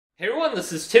Hey everyone,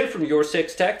 this is Tim from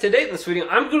YourSixTech. Today in this video,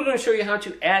 I'm going to show you how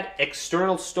to add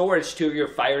external storage to your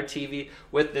Fire TV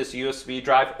with this USB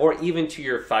drive or even to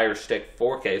your Firestick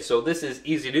 4K. So this is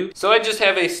easy to do. So I just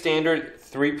have a standard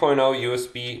 3.0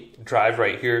 USB drive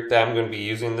right here that I'm going to be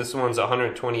using. This one's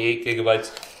 128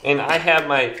 gigabytes and I have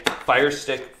my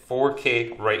Firestick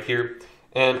 4K right here.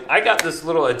 And I got this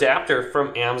little adapter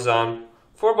from Amazon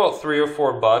for about $3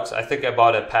 or $4. I think I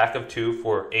bought a pack of 2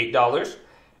 for $8.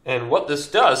 And what this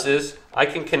does is I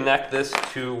can connect this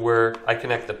to where I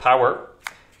connect the power,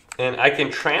 and I can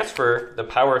transfer the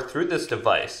power through this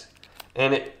device.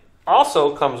 And it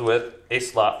also comes with a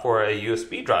slot for a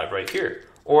USB drive right here,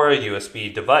 or a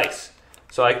USB device.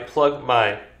 So I can plug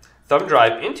my thumb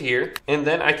drive into here, and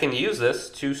then I can use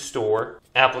this to store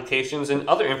applications and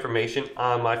other information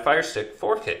on my Firestick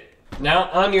 4K.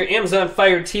 Now on your Amazon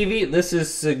Fire TV, this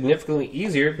is significantly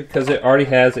easier because it already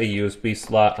has a USB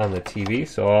slot on the TV.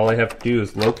 So all I have to do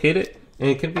is locate it, and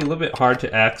it can be a little bit hard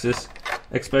to access,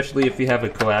 especially if you have a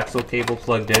coaxial cable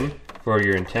plugged in for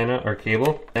your antenna or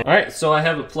cable. Alright, so I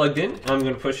have it plugged in. I'm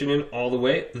going to push it in all the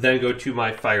way, then go to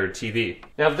my Fire TV.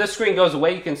 Now if this screen goes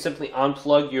away, you can simply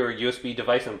unplug your USB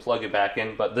device and plug it back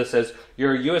in, but this says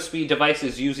your USB device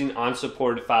is using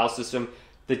unsupported file system.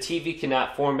 The TV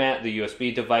cannot format the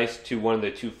USB device to one of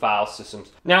the two file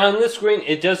systems. Now on this screen,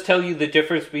 it does tell you the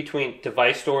difference between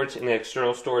device storage and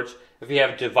external storage. If you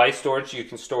have device storage, you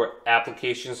can store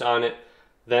applications on it.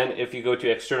 Then if you go to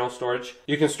external storage,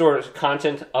 you can store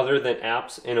content other than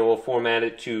apps, and it will format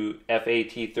it to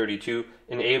FAT32,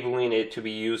 enabling it to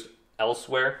be used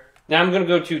elsewhere. Now I'm going to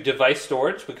go to device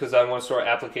storage because I want to store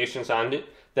applications on it.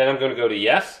 Then I'm going to go to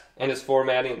yes, and it's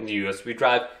formatting the USB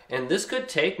drive. And this could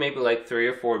take maybe like 3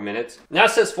 or 4 minutes. Now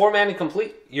it says formatting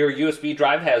complete. Your USB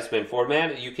drive has been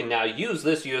formatted. You can now use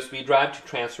this USB drive to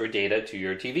transfer data to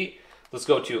your TV. Let's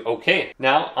go to OK.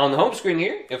 Now on the home screen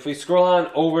here, if we scroll on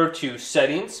over to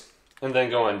settings and then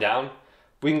go on down,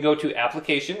 we can go to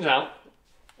applications now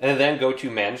and then go to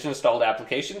manage installed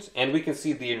applications, and we can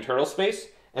see the internal space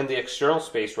and the external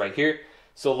space right here.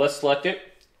 So let's select it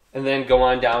and then go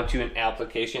on down to an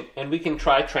application, and we can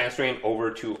try transferring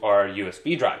over to our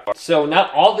USB drive. So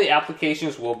not all the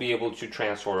applications will be able to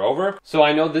transfer over. So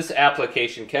I know this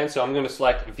application can, so I'm going to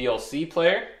select VLC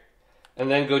player and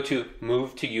then go to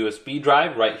move to USB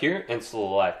drive right here and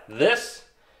select this,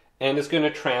 and it's going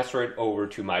to transfer it over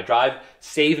to my drive,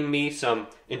 saving me some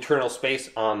internal space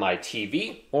on my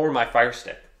TV or my Fire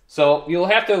Stick. So you'll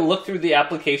have to look through the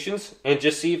applications and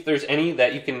just see if there's any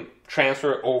that you can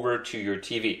transfer over to your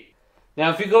TV. Now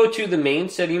if you go to the main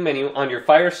setting menu on your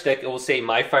Fire Stick, it will say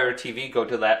My Fire TV, go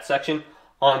to that section.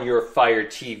 On your Fire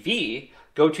TV,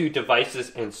 go to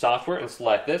Devices and Software and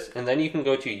select this, and then you can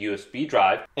go to USB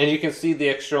drive, and you can see the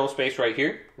external space right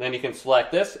here. Then you can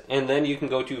select this, and then you can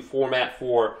go to Format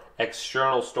for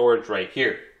External Storage right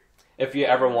here, if you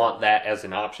ever want that as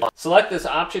an option. Select this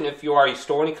option if you are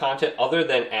storing content other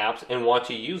than apps and want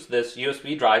to use this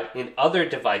USB drive in other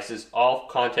devices. All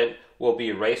content will be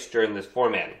erased during this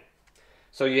formatting.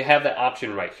 So you have that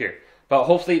option right here. But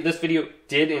hopefully this video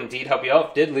did indeed help you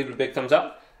out. If it did, leave it a big thumbs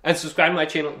up and subscribe to my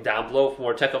channel down below for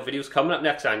more tech up videos coming up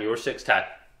next on YourSixTech.